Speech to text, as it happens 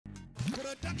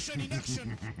Production in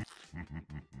action.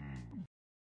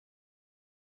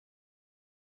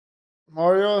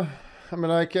 Mario, I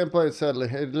mean, I can't play it sadly.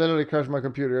 It literally crashed my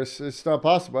computer. It's not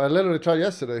possible. I literally tried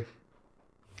yesterday.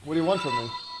 What do you want from me?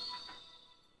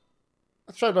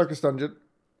 Let's try Darkest Dungeon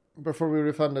before we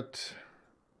refund it.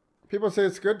 People say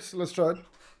it's good, so let's try it.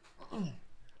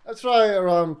 Let's try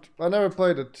around. I never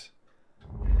played it.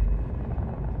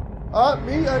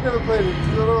 Me? I never played it.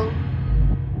 I don't know.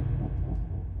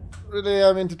 Really,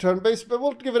 I'm into turn-based, but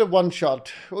we'll give it a one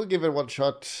shot. We'll give it one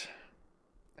shot.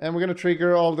 And we're gonna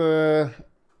trigger all the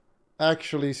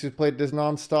actually who played this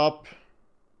non-stop.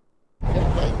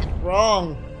 You're playing it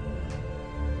wrong.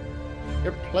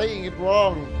 You're playing it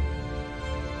wrong.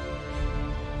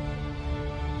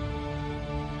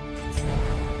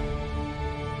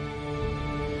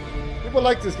 People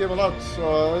like this game a lot,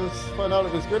 so let's find out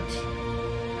if it's good.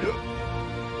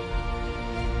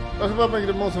 That's about making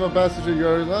the most of a bastard. You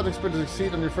are not expected to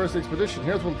succeed on your first expedition.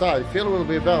 Here's will die. Failure will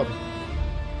be about.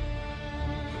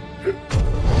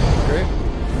 Okay.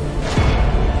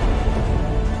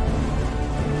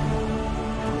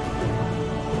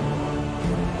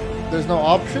 There's no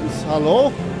options?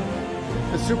 Hello?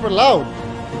 It's super loud.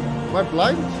 Am I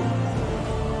blind?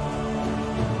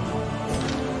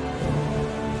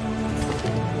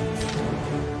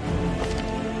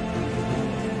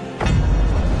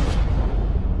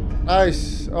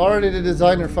 Nice. Already the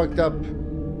designer fucked up.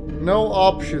 No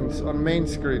options on main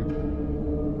screen.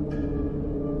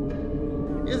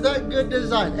 Is that good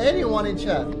design? Anyone in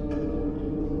chat?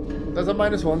 That's a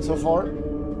 -1 so far.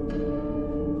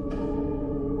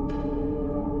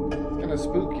 It's kind of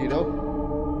spooky though.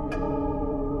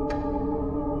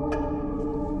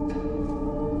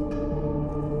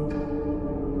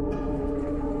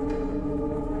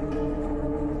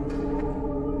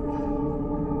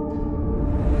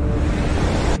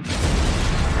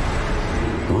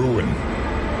 Ruin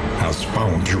has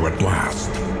found you at last.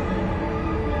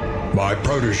 My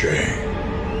protege,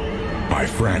 my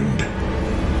friend.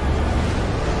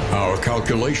 Our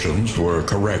calculations were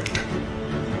correct.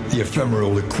 The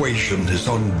ephemeral equation is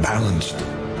unbalanced.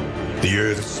 The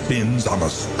Earth spins on a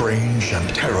strange and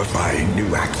terrifying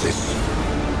new axis.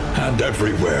 And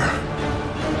everywhere,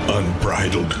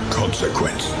 unbridled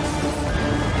consequence.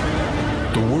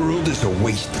 The world is a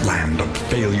wasteland of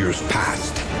failures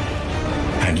past.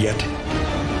 And yet,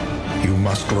 you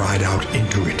must ride out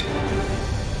into it.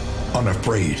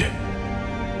 Unafraid.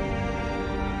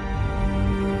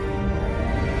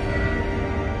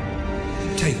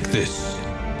 Take this.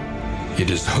 It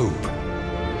is hope.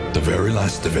 The very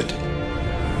last of it.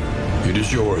 It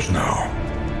is yours now.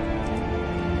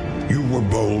 You were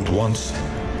bold once.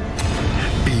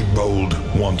 Be bold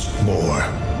once more.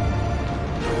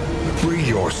 Free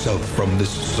yourself from this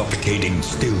suffocating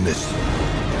stillness.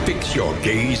 Fix your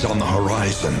gaze on the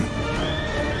horizon.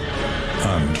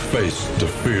 And face the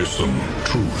fearsome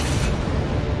truth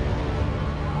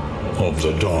of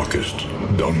the darkest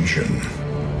dungeon.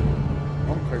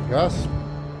 Okay, guys.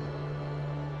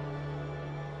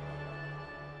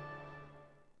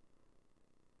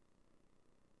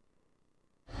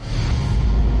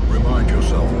 Remind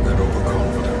yourself that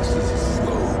overconfidence is a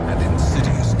slow and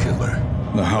insidious killer.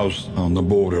 The house on the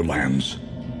borderlands,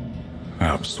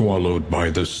 half swallowed by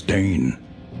the stain.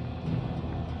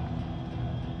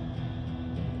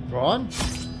 Go on.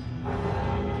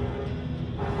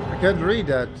 I can't read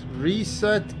that.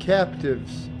 Reset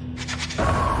captives.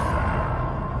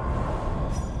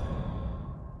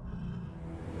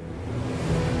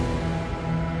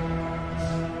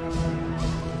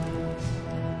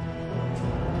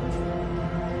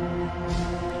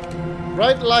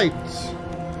 Bright lights.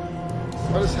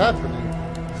 What is happening?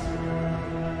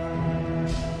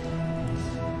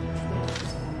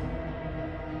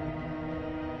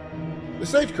 The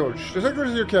stagecoach. The stagecoach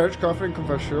is your carriage, coffee and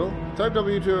confessional. Type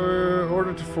W to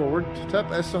order to forward.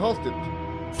 Tap S to halt it.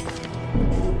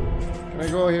 Can I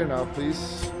go here now,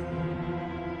 please?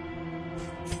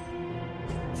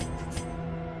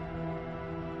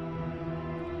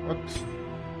 What?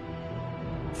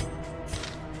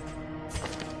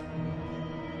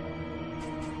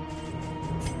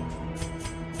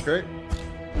 Okay.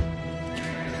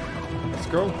 Let's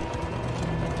go.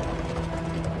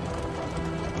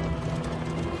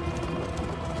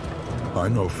 I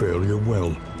know failure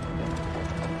well.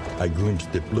 I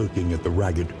glimpsed it lurking at the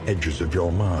ragged edges of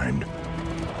your mind.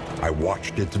 I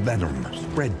watched its venom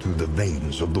spread through the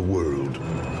veins of the world.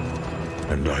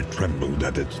 And I trembled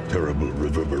at its terrible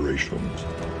reverberations.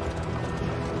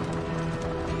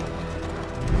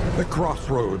 The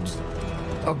crossroads.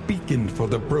 A beacon for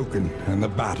the broken and the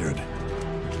battered.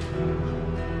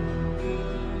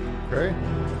 Okay.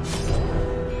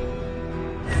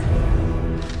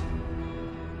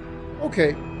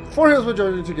 Okay. 4 heroes will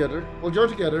join together. Will join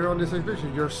together on this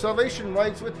expedition. Your salvation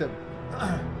rides with them.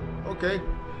 Okay.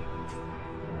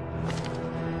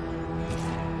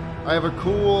 I have a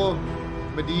cool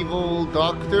medieval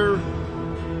doctor.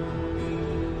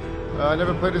 I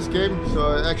never played this game,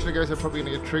 so actually, guys, I'm probably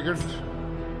gonna get triggered.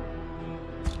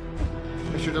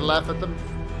 I should have laughed at them.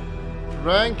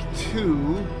 Rank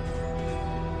 2.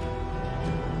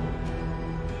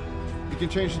 You can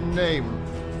change the name.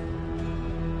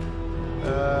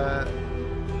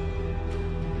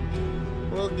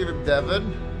 We'll give him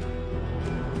Devon.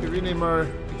 We can rename our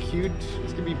cute.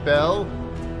 It's gonna be Belle.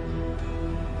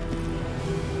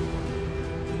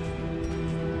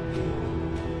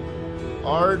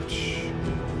 Arch.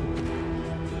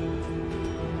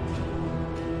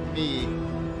 Me.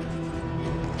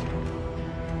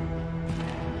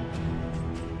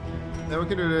 Now we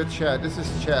can do the chat. This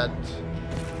is chat.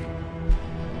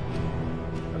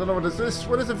 I don't know what is this.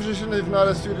 What is a physician if not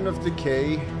a student of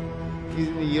decay? He's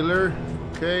a healer.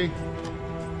 Okay.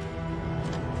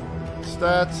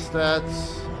 Stats.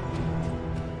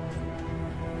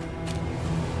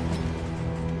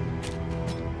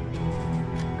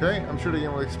 Okay, I'm sure the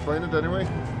game will explain it anyway.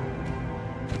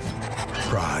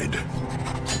 Pride.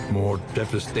 More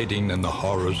devastating than the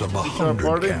horrors of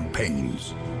 100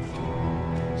 campaigns.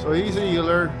 So he's a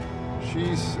healer.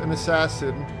 She's an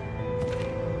assassin.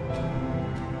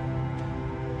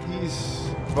 He's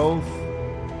both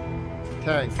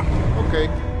tank. Okay.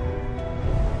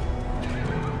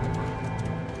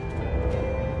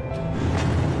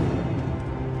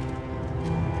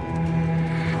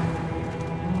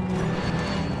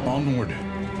 Onward,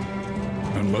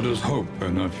 and let us hope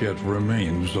enough yet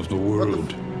remains of the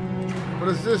world. What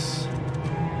is this?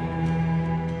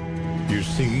 You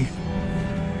see,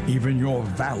 even your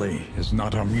valley is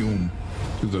not immune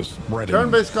to the spreading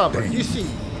Turn-based combat. stain. You see,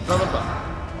 blah blah blah.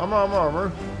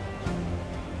 Armor.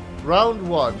 Round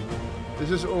 1.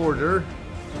 This is order.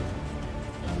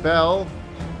 Bell.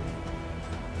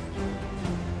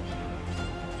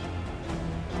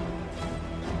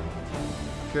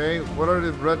 Okay, what are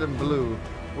the red and blue?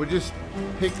 We just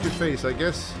pick your face, I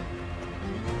guess.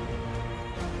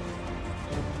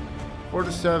 4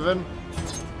 to 7.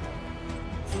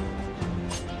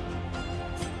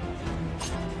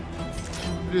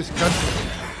 We just cut.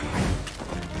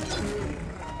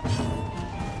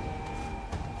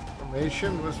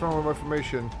 Formation? What's wrong with my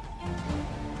formation?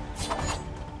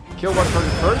 Kill one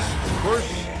target first, of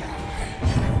course.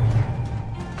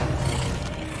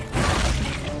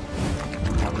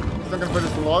 Not gonna play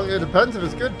this for long. It depends if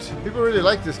it's good. People really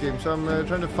like this game, so I'm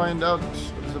trying to find out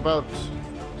what it's about.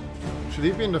 Should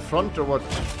he be in the front or what?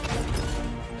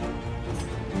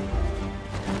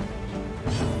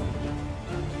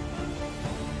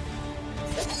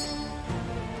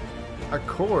 A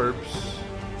corpse?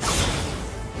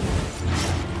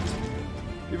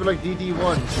 People like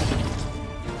DD1.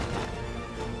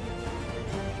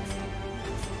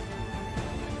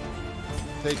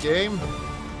 Take aim.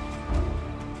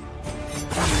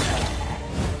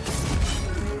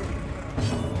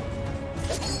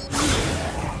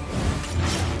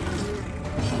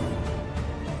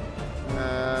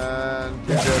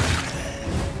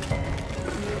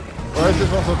 Why is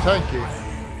this one so tanky?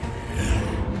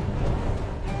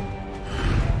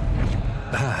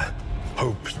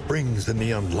 Hope springs in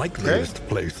the unlikeliest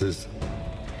places.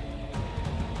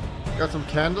 Got some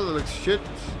candle that looks shit.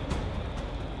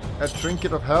 A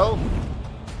trinket of hell.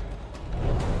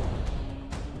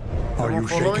 Are you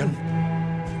shaken?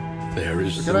 There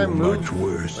is so much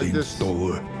worse like in this?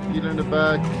 store. Healer in the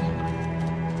back.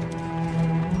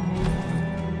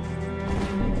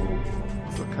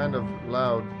 So kind of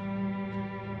loud.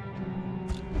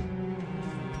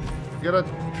 Get a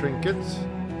trinket.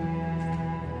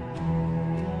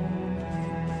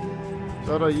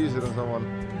 So how do I use it on someone?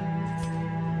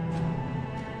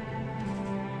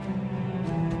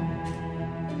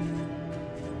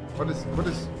 What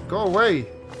is, go away!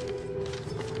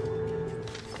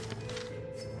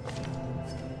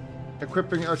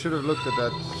 Equipping, I should have looked at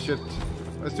that. Shit.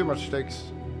 That's too much stakes.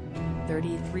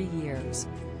 33 years.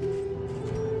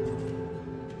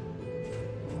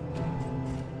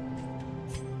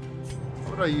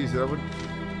 How would I use it? I would...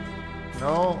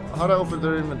 No, how do I open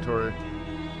their inventory?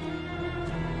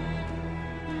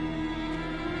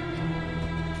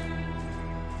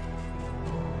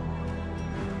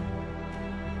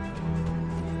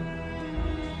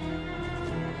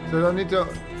 So I need to...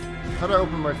 How do I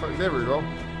open my... There we go.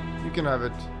 You can have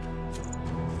it.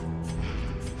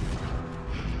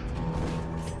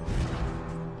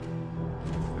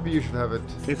 Maybe you should have it.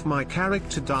 If my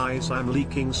character dies, I'm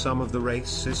leaking some of the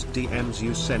racist DMs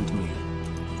you sent me.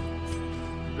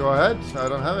 Go ahead. I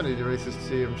don't have any racist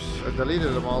DMs. I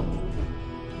deleted them all.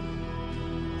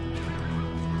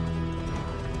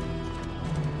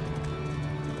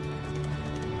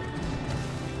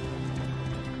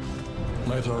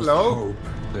 Let us Hello?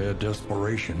 hope their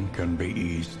desperation can be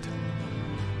eased.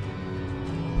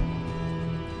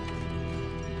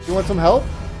 You want some help?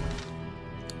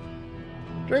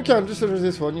 During counters such as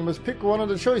this one, you must pick one of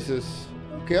the choices.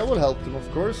 Okay, I will help them, of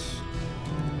course.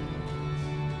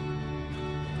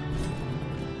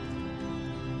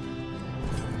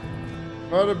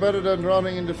 Rather better than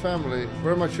drowning in the family.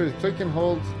 Where are my choices? Click and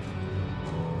hold.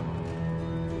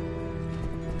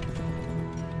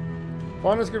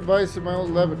 Honest goodbyes to my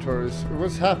old laboratories.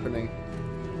 What's happening?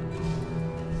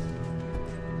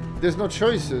 There's no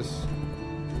choices.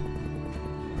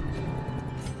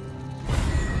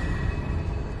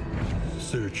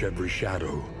 Search every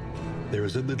shadow. There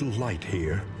is a little light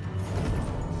here.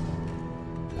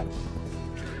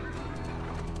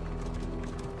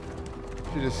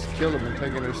 You just kill them and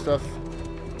taking their stuff.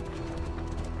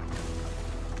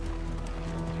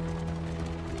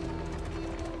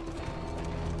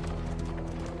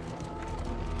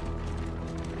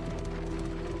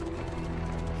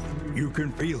 You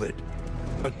can feel it.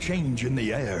 A change in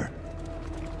the air.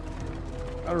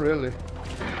 Not really.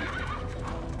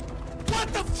 What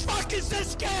the fuck is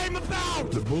this game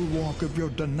about? The bulwark of your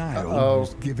denial Uh-oh.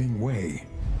 is giving way.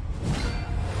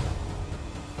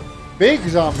 Big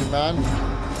zombie, man.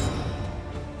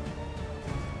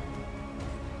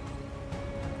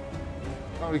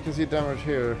 Oh, we can see damage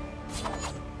here.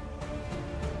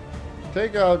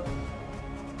 Take out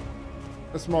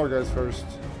the small guys first.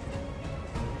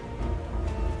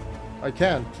 I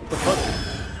can't. What the fuck?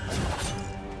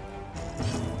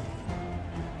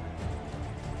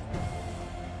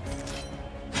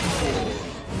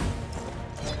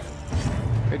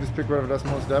 Okay, just pick whatever does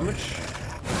most damage.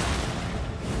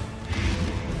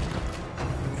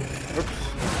 Oops.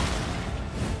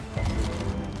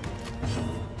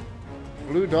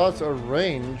 Blue dots are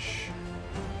range.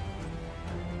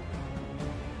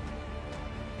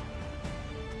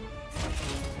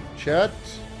 Chat.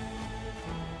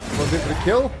 Was it for the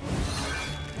kill?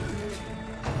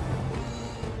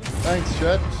 Thanks,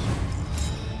 chat.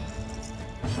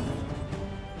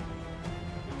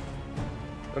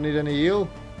 Don't need any heal.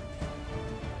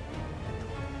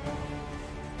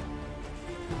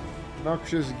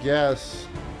 Noxious gas.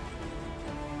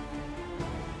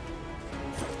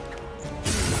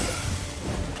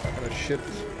 Oh shit.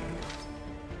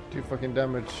 2 fucking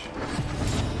damage.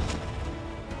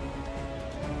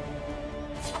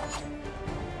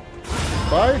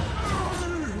 Bye?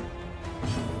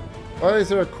 Why is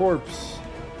there a corpse?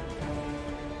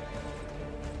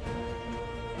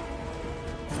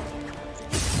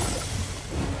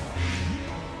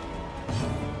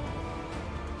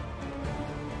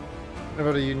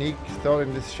 About a unique thought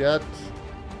in this chat.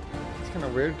 It's kind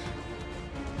of weird.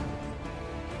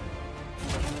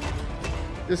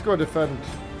 Just go defend.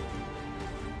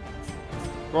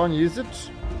 Go on, use it.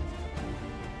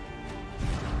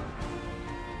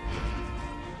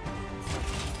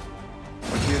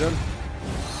 Okay then.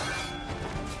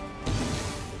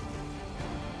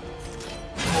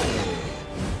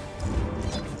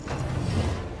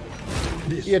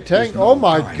 Yeah, tank. Oh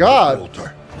my god.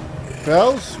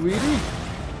 Belle, sweetie?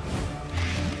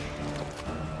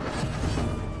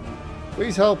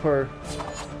 Please help her.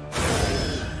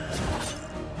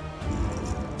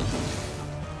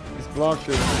 He's blocked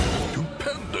it.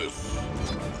 Stupendous.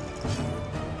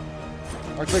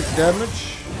 I click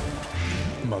damage.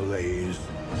 Malaise.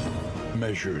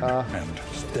 Measured and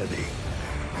steady.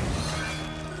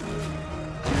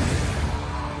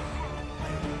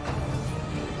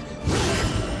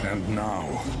 And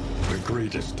now, the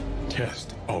greatest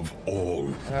test of all.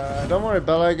 Don't worry,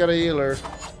 Bella, I got a healer.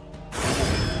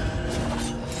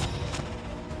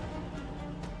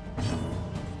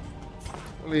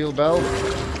 Heal Belle.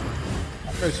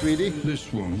 Hey, sweetie.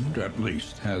 This wound, at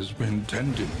least, has been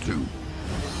tended to.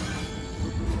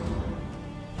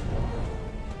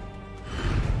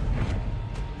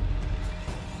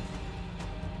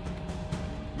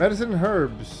 Medicine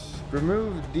herbs.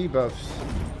 Remove debuffs.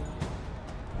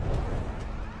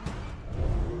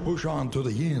 Push on to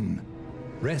the inn.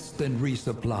 Rest and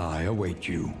resupply await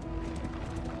you.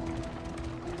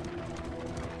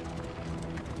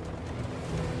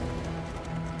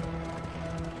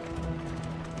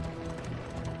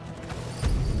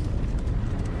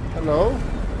 Hello?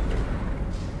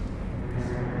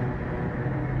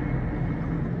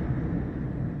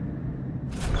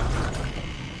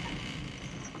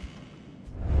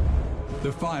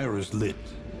 The fire is lit.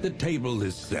 The table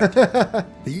is set.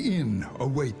 The inn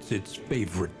awaits its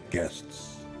favorite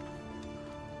guests.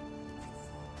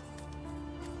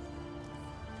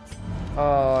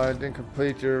 Oh, I didn't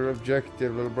complete your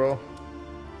objective, little bro.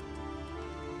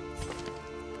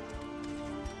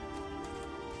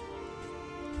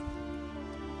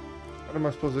 What am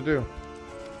I supposed to do?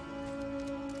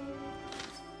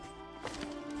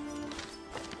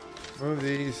 Move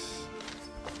these.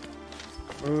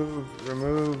 Move,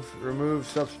 remove,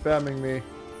 stop spamming me.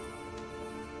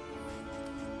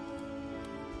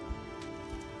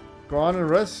 Go on and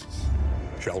rest.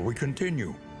 Shall we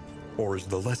continue? Or is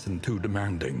the lesson too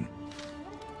demanding?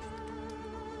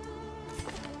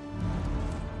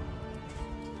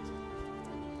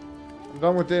 I'm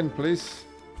done with the inn, please.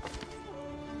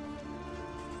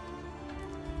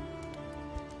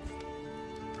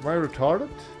 Am I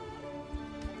retarded?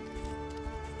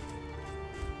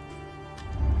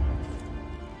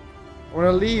 I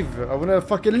wanna leave. I wanna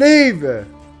fucking leave!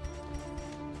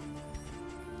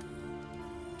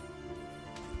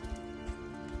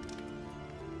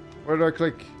 Where do I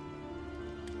click?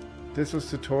 This was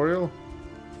tutorial?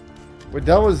 Wait,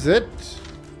 that was it?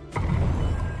 I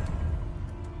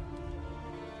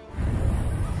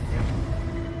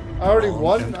already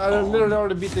won? I literally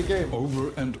already beat the game.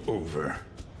 Over and over.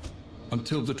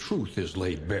 Until the truth is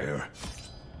laid bare.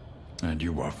 And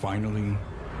you are finally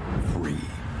free.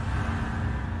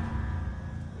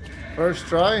 First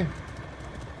try.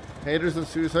 Haters on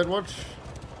Suicide Watch.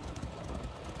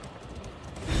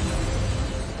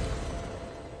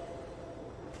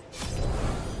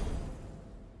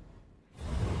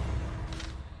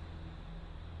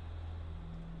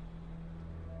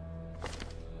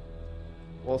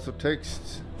 Also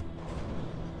text.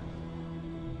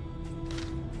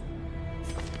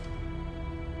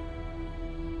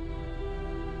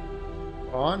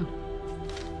 On.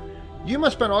 You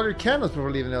must spend all your candles before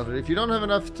leaving the altar. If you don't have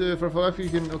enough for life, you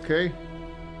can... Okay.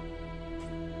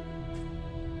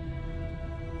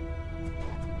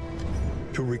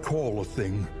 To recall a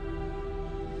thing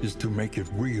is to make it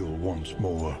real once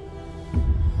more.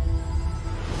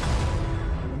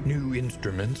 New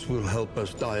instruments will help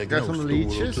us diagnose the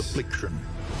world's affliction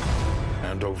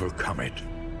and overcome it.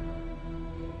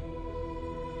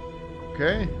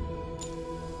 Okay.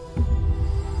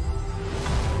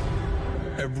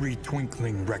 Every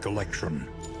twinkling recollection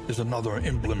is another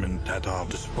implement at our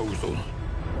disposal.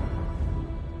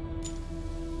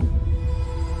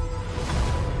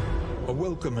 A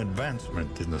welcome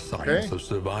advancement in the science of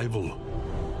survival.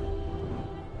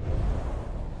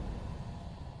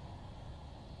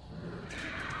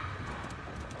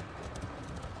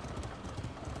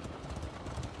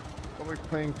 Public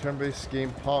playing turn-based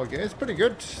game POG. It's pretty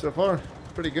good so far.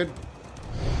 Pretty good.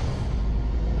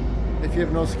 If you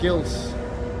have no skills.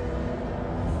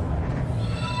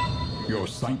 Your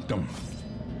sanctum,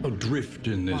 adrift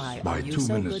in this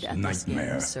bituminous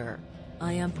nightmare. Game, sir?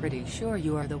 I am pretty sure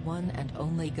you are the one and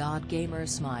only God Gamer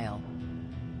Smile.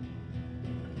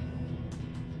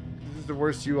 This is the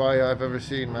worst UI I've ever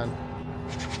seen, man.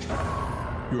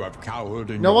 You have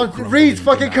cowered in no one reads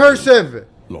fucking cursive!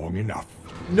 Long enough.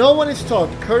 No one is taught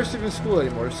cursive in school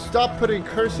anymore. Stop putting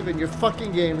cursive in your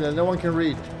fucking game that no one can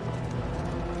read.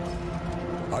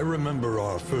 I remember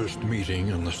our first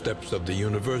meeting on the steps of the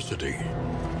university.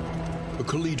 A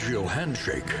collegial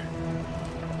handshake.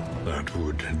 That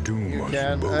would doom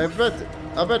us both.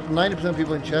 I bet 90% of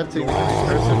people in chat think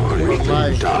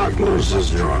cursive. Darkness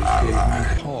is your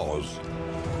ally. Pause.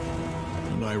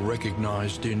 And I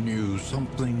recognized in you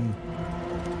something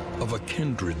of a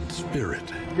kindred spirit.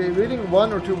 Okay, reading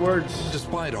one or two words.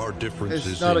 Despite our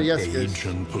differences in age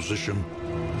and position,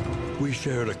 we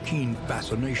shared a keen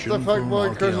fascination for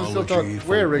archaeology,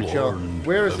 Where, Rachel?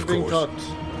 Where is it being taught?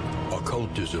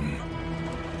 Occultism.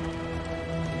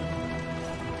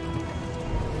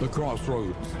 The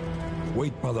crossroads.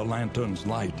 Wait by the lantern's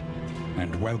light,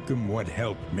 and welcome what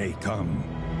help may come.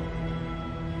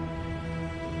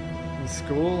 In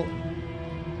school?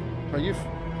 Are you...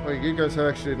 Wait, you guys are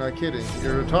actually not kidding.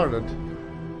 You're retarded.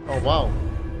 Oh, wow.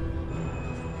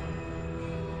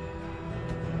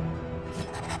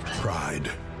 Pride.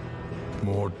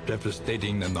 More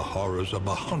devastating than the horrors of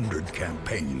 100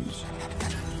 campaigns.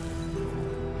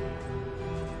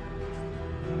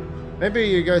 Maybe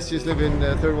you guys just live in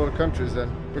third world countries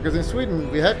then. Because in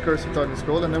Sweden we had cursive taught in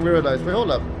school and then we realized, wait, hold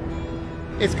up.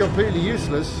 It's completely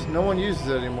useless. No one uses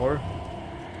it anymore.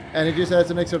 And it just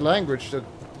adds an extra language that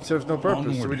serves no purpose.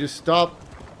 Onward. So we just stop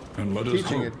and let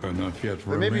teaching us hope it. Enough yet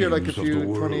but maybe you're like a few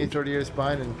 20, 30 years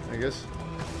behind, I guess.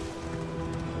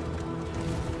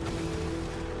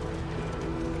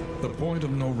 The point of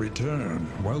no return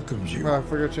welcomes you Oh, I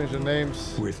forgot to change the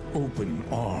names. with open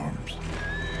arms.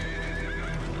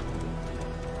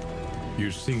 You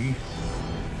see,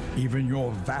 even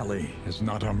your valley is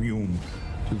not immune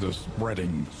to the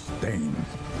spreading stain.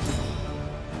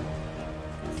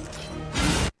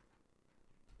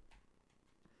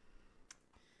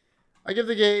 I give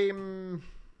the game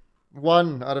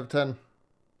 1 out of 10.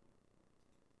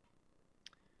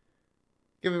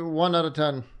 Give it 1 out of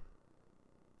 10.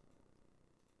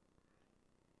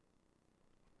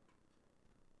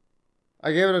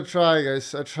 I gave it a try,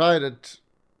 guys. I tried it.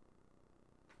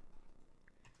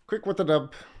 Quick with the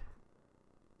dub.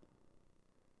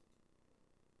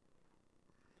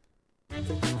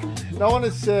 No one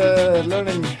is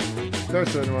learning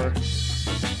Cursive anymore.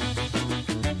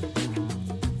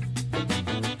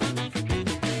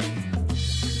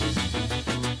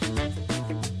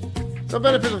 Some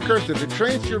benefit of Cursive: it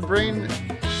trains your brain,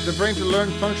 the brain to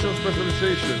learn functional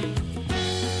specialization.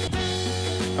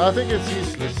 I think it's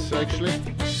useless, actually.